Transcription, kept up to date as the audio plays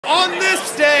on this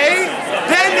day,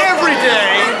 then every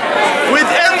day, with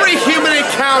every human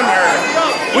encounter,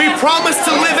 we promise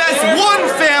to live as one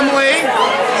family,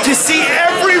 to see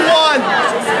everyone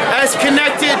as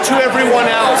connected to everyone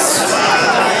else,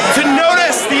 to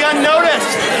notice the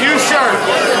unnoticed, future,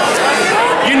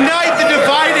 unite the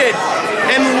divided,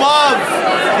 and love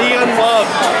the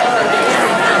unloved.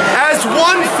 As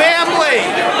one family,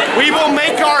 we will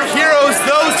make our heroes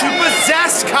those who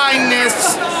possess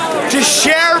kindness, to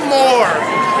share more,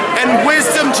 and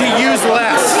wisdom to use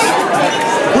less,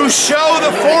 who show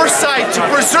the foresight to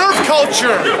preserve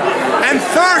culture, and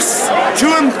thirst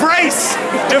to embrace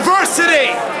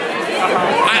diversity.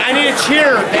 I need a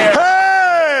cheer there.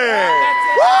 Hey!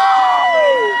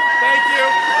 Thank you,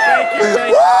 thank you,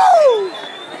 thank you.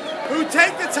 Who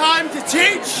take the time to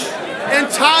teach and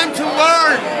time to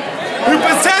learn, who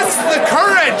possess the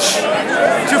courage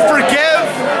to forgive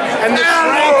and the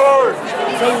strength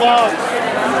to love.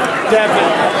 Devin.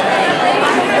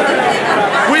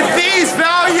 With these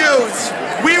values,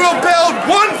 we will build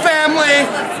one family,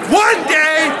 one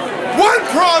day, one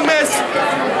promise,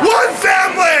 one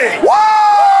family! Woo!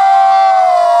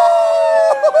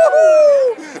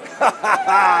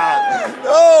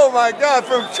 Oh my God,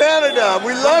 from Canada.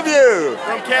 We love you.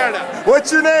 From Canada.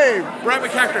 What's your name? Brett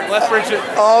McKecker, Lethbridge.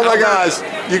 Oh my Alberta.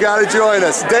 gosh, you got to join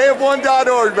us.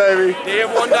 Dayofone.org, baby.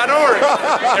 Dayofone.org.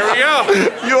 There we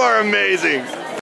go. You are amazing.